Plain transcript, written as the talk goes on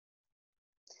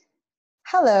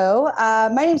Hello,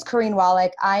 my name is Corrine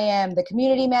Wallach. I am the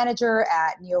community manager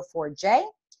at Neo4j.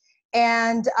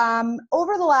 And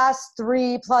over the last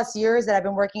 3+ years that I've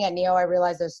been working at Neo, I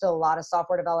realized there's still a lot of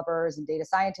software developers and data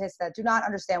scientists that do not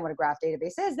understand what a graph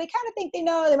database is. They kind of think they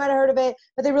know, they might have heard of it,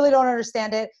 but they really don't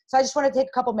understand it. So I just want to take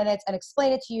a couple minutes and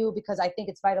explain it to you because I think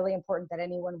it's vitally important that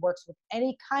anyone who works with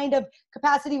any kind of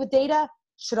capacity with data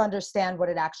should understand what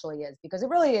it actually is, because it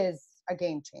really is a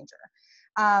game changer.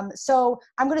 So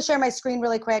I'm going to share my screen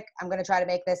really quick. I'm going to try to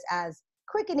make this as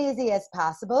quick and easy as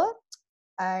possible.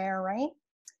 All right.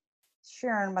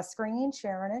 Sharing my screen,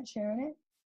 sharing it,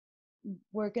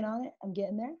 working on it. I'm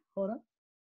getting there. Hold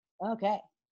on. Okay.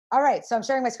 All right. So I'm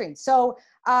sharing my screen. So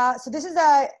this is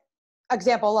a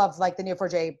example of like the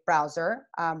Neo4j browser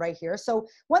right here. So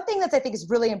one thing that I think is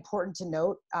really important to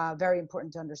note, very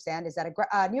important to understand, is that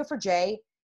Neo4j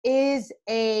is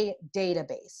a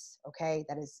database. Okay,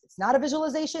 it's not a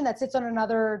visualization that sits on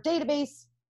another database.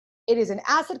 It is an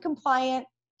ACID compliant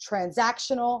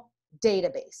transactional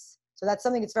database. So that's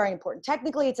something that's very important.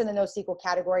 Technically, it's in the NoSQL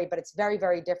category, but it's very,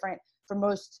 very different from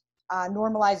most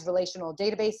normalized relational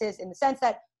databases in the sense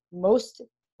that most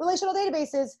relational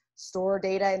databases store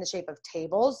data in the shape of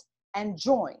tables and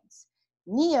joins.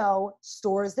 Neo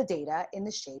stores the data in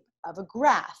the shape of a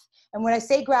graph. And when I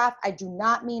say graph, I do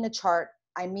not mean a chart.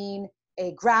 I mean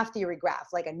a graph theory graph,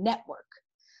 like a network.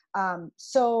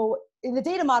 So in the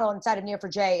data model inside of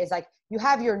Neo4j is like, you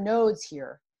have your nodes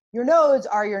here. Your nodes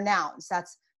are your nouns.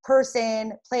 That's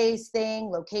person, place,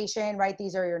 thing, location, right?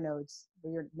 These are your nodes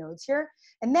here.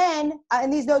 And then,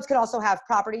 and these nodes could also have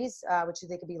properties, which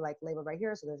they could be like labeled right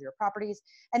here. So those are your properties.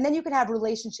 And then you can have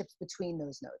relationships between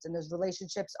those nodes. And those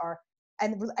relationships are,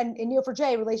 and in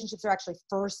Neo4j, relationships are actually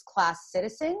first-class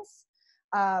citizens,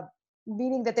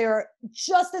 meaning that they're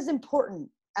just as important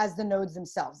as the nodes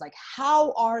themselves. Like,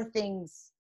 how are things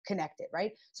connected,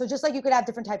 right? So just like you could have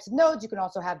different types of nodes, you can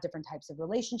also have different types of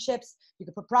relationships. You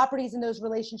could put properties in those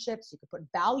relationships. You could put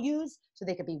values, so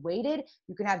they could be weighted.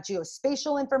 You can have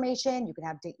geospatial information. You can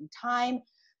have date and time.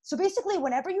 So basically,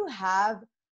 whenever you have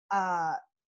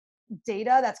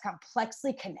data that's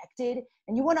complexly connected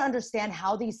and you want to understand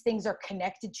how these things are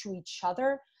connected to each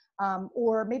other,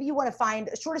 or maybe you want to find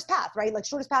a shortest path, right? Like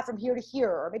shortest path from here to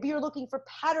here, or maybe you're looking for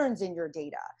patterns in your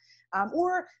data,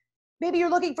 or maybe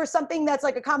you're looking for something that's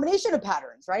like a combination of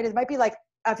patterns, right? It might be like,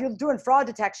 if you're doing fraud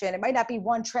detection, it might not be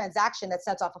one transaction that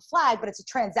sets off a flag, but it's a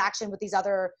transaction with these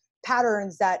other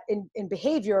patterns that in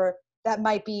behavior that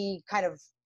might be kind of,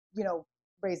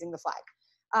 raising the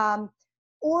flag.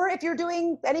 Or if you're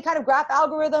doing any kind of graph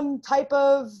algorithm type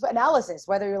of analysis,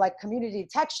 whether you're like community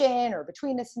detection or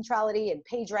betweenness centrality and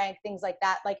PageRank, things like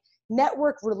that, like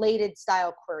network related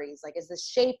style queries, like is the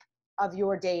shape of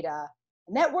your data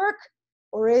a network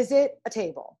or is it a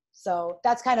table? So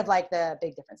that's kind of like the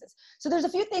big differences. So there's a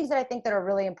few things that I think that are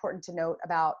really important to note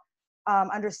about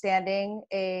understanding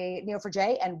a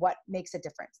Neo4j and what makes a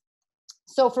difference.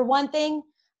 So for one thing,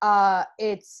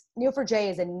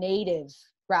 Neo4j is a native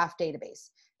graph database.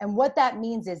 And what that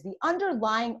means is the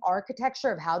underlying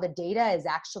architecture of how the data is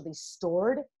actually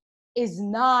stored is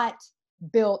not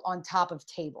built on top of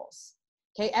tables.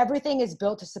 Okay, everything is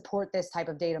built to support this type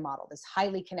of data model, this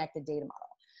highly connected data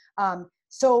model.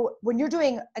 So when you're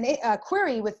doing a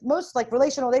query with most like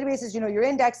relational databases, you're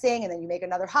indexing and then you make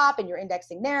another hop and you're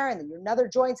indexing there and then your another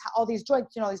joins, all these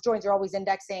joints, these joins are always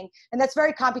indexing. And that's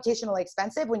very computationally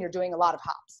expensive when you're doing a lot of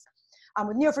hops.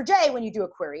 With Neo4j, when you do a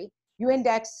query, you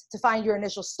index to find your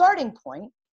initial starting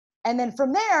point. And then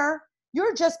from there,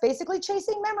 you're just basically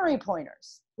chasing memory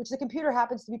pointers, which the computer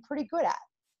happens to be pretty good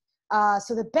at.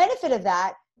 So the benefit of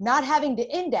that, not having to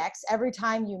index every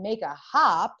time you make a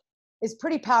hop, is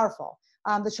pretty powerful.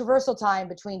 The traversal time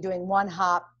between doing one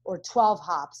hop or 12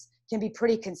 hops can be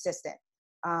pretty consistent,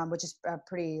 which is a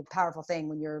pretty powerful thing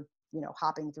when you're,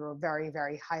 hopping through a very,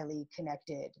 very highly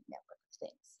connected network of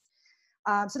things.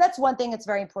 So that's one thing that's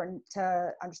very important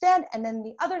to understand. And then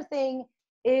the other thing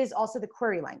is also the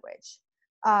query language.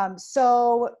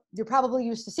 So you're probably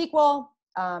used to SQL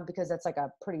because that's like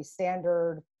a pretty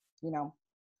standard,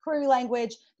 query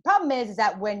language. The problem is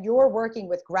that when you're working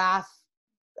with graph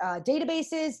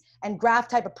databases and graph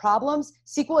type of problems,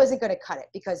 SQL isn't going to cut it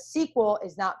because SQL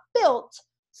is not built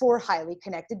for highly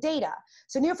connected data.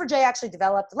 So Neo4j actually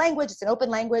developed a language. It's an open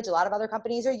language. A lot of other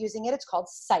companies are using it. It's called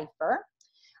Cypher.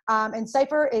 And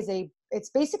Cypher it's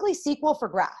basically SQL for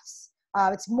graphs.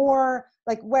 It's more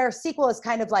like where SQL is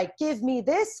kind of like, give me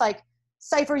this, like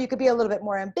Cypher, you could be a little bit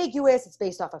more ambiguous. It's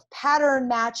based off of pattern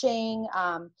matching,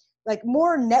 like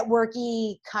more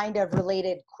networky kind of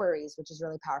related queries, which is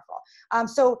really powerful.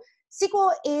 So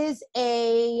SQL is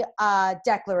a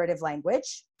declarative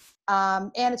language.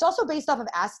 And it's also based off of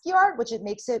ASCII art, which it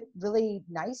makes it really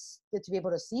nice to be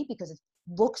able to see because it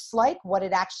looks like what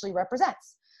it actually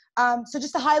represents. So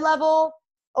just a high level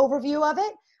overview of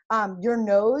it. Your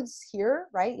nodes here,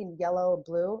 right, in yellow and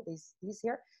blue, these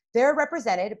here, they're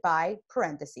represented by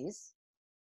parentheses,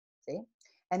 see?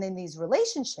 And then these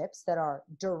relationships that are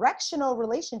directional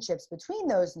relationships between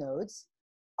those nodes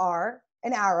are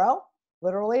an arrow,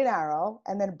 literally an arrow,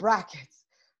 and then brackets.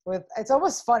 It's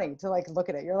almost funny to like look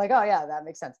at it. You're like, oh yeah, that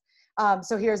makes sense.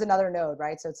 So here's another node,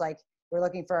 right? So it's like we're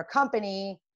looking for a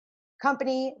company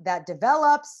that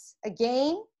develops a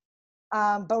game,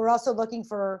 but we're also looking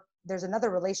for, there's another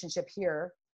relationship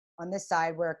here on this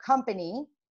side where a company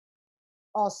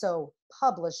also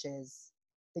publishes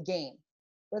the game,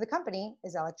 where the company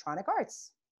is Electronic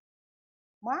Arts.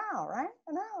 Wow, right?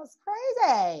 I know, it's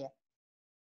crazy.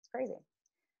 It's crazy.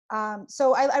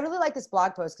 So I really like this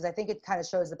blog post because I think it kind of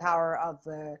shows the power of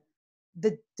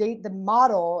the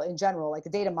model in general, like the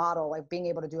data model, like being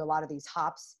able to do a lot of these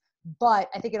hops. But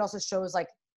I think it also shows like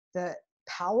the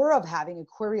power of having a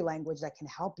query language that can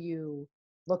help you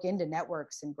look into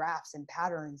networks and graphs and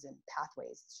patterns and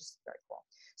pathways. It's just very cool.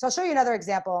 So I'll show you another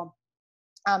example.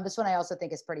 This one I also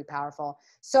think is pretty powerful.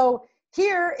 So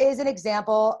here is an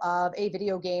example of a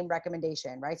video game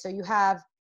recommendation, right? So you have,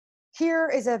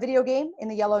 here is a video game in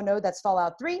the yellow node, that's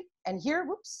Fallout 3. And here,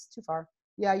 whoops, too far.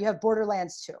 Yeah, you have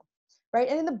Borderlands 2, right?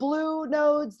 And in the blue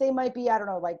nodes, they might be, I don't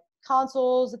know, like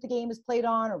consoles that the game is played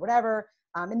on or whatever.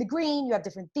 In the green, you have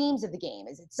different themes of the game.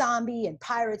 Is it zombie and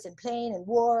pirates and plane and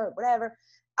war or whatever?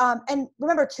 And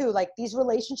remember too, like these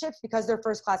relationships, because they're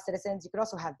first-class citizens, you could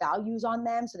also have values on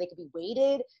them, so they could be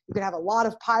weighted. You could have a lot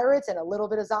of pirates and a little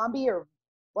bit of zombie or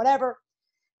whatever.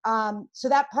 So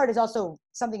that part is also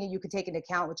something that you could take into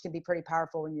account, which can be pretty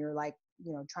powerful when you're like,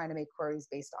 you know, trying to make queries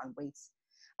based on weights.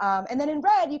 And then in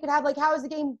red, you could have like, how is the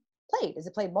game played? Is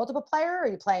it played multiple player? Are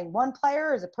you playing one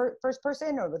player? Is it first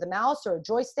person or with a mouse or a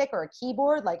joystick or a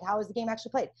keyboard? Like, how is the game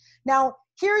actually played? Now,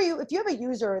 here if you have a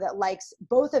user that likes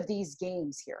both of these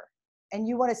games here, and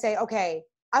you want to say, okay,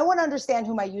 I want to understand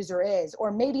who my user is,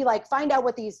 or maybe like find out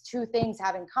what these two things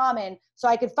have in common so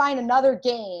I could find another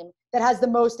game that has the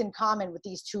most in common with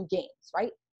these two games,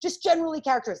 right? Just generally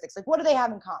characteristics, like what do they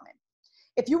have in common?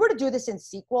 If you were to do this in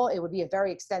SQL, it would be a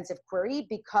very extensive query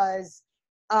because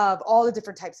of all the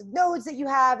different types of nodes that you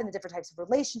have and the different types of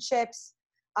relationships.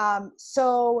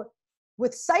 So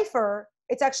with Cypher,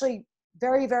 it's actually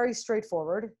very, very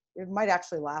straightforward. You might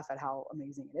actually laugh at how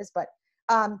amazing it is, but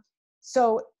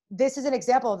so this is an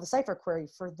example of the Cypher query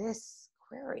for this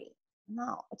query.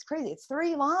 No, it's crazy. It's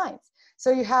 3 lines.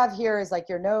 So you have here is like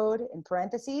your node in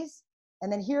parentheses, and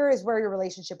then here is where your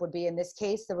relationship would be. In this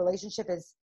case, the relationship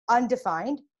is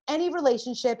undefined. Any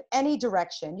relationship, any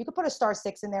direction. You could put a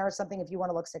 *6 in there or something if you want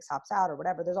to look 6 hops out or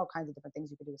whatever. There's all kinds of different things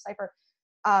you could do with Cypher.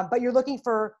 But you're looking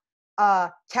for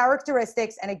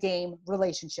characteristics and a game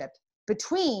relationship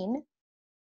between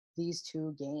these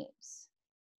two games.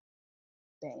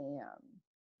 Bam,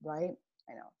 right?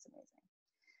 I know, it's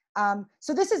amazing.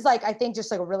 So this is like, I think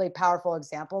just like a really powerful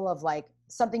example of like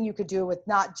something you could do with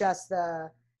not just the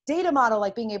data model,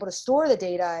 like being able to store the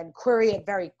data and query it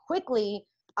very quickly,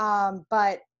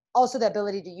 but also the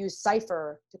ability to use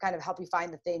Cypher to kind of help you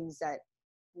find the things that,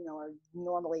 you know, are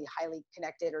normally highly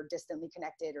connected or distantly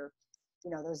connected, or,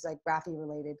 you know, those like graphy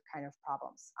related kind of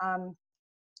problems.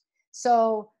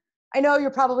 So I know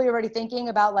you're probably already thinking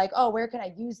about like, oh, where can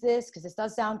I use this? Because this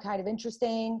does sound kind of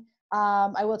interesting.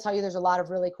 I will tell you there's a lot of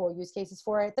really cool use cases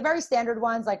for it. The very standard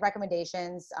ones like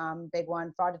recommendations, big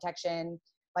one, fraud detection,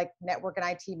 like network and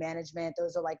IT management.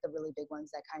 Those are like the really big ones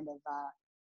that kind of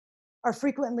are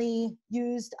frequently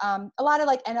used. A lot of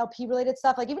like NLP related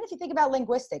stuff, like even if you think about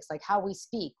linguistics, like how we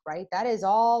speak, right? That is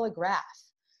all a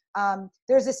graph.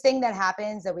 There's this thing that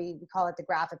happens that we call it the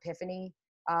graph epiphany.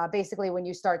 Basically, when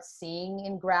you start seeing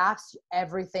in graphs,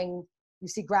 everything, you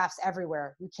see graphs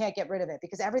everywhere. You can't get rid of it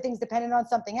because everything's dependent on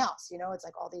something else. You know, it's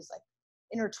like all these like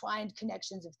intertwined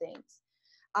connections of things.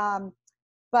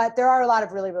 But there are a lot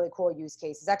of really, really cool use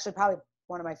cases. Actually, probably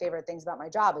one of my favorite things about my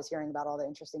job is hearing about all the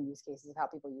interesting use cases of how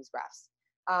people use graphs.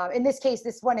 In this case,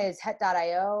 this one is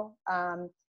het.io.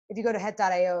 If you go to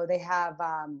het.io, they have,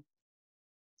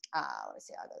 let's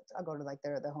see, I'll go to like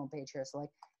the homepage here. So like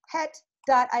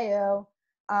het.io.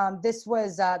 This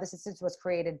instance was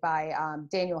created by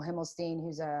Daniel Himmelstein,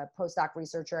 who's a postdoc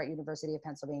researcher at University of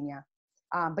Pennsylvania.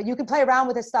 But you can play around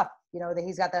with his stuff. You know, that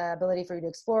he's got the ability for you to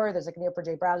explore. There's like a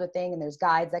Neo4j browser thing, and there's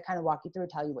guides that kind of walk you through,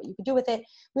 tell you what you can do with it.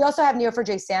 We also have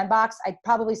Neo4j Sandbox. I'd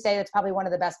probably say that's probably one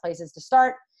of the best places to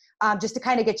start, just to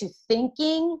kind of get you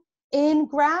thinking in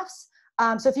graphs.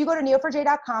 So if you go to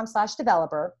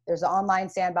neo4j.com/developer, there's an online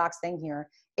sandbox thing here.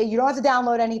 You don't have to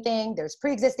download anything. There's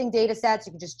pre-existing data sets.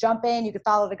 You can just jump in. You can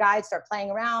follow the guide, start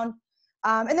playing around.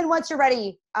 And then once you're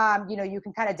ready, you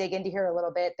can kind of dig into here a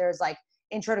little bit. There's like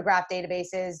intro to graph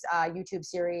databases, YouTube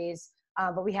series,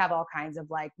 but we have all kinds of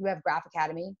we have Graph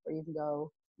Academy where you can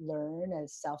go learn a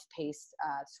self-paced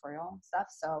tutorial and stuff.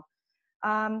 So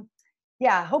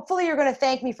yeah, hopefully you're going to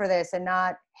thank me for this and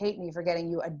not hate me for getting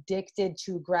you addicted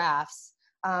to graphs.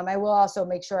 I will also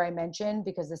make sure I mention,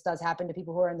 because this does happen to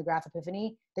people who are in the graph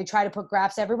epiphany, they try to put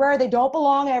graphs everywhere. They don't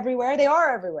belong everywhere. They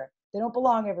are everywhere. They don't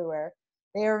belong everywhere.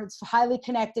 They are highly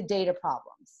connected data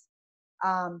problems.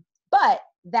 But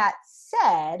that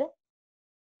said,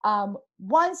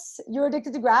 once you're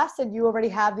addicted to graphs and you already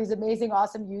have these amazing,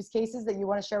 awesome use cases that you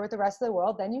want to share with the rest of the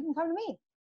world, then you can come to me.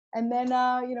 And then,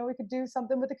 we could do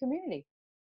something with the community.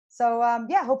 So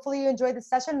yeah, hopefully you enjoyed this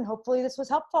session and hopefully this was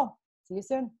helpful. See you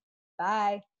soon.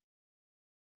 Bye.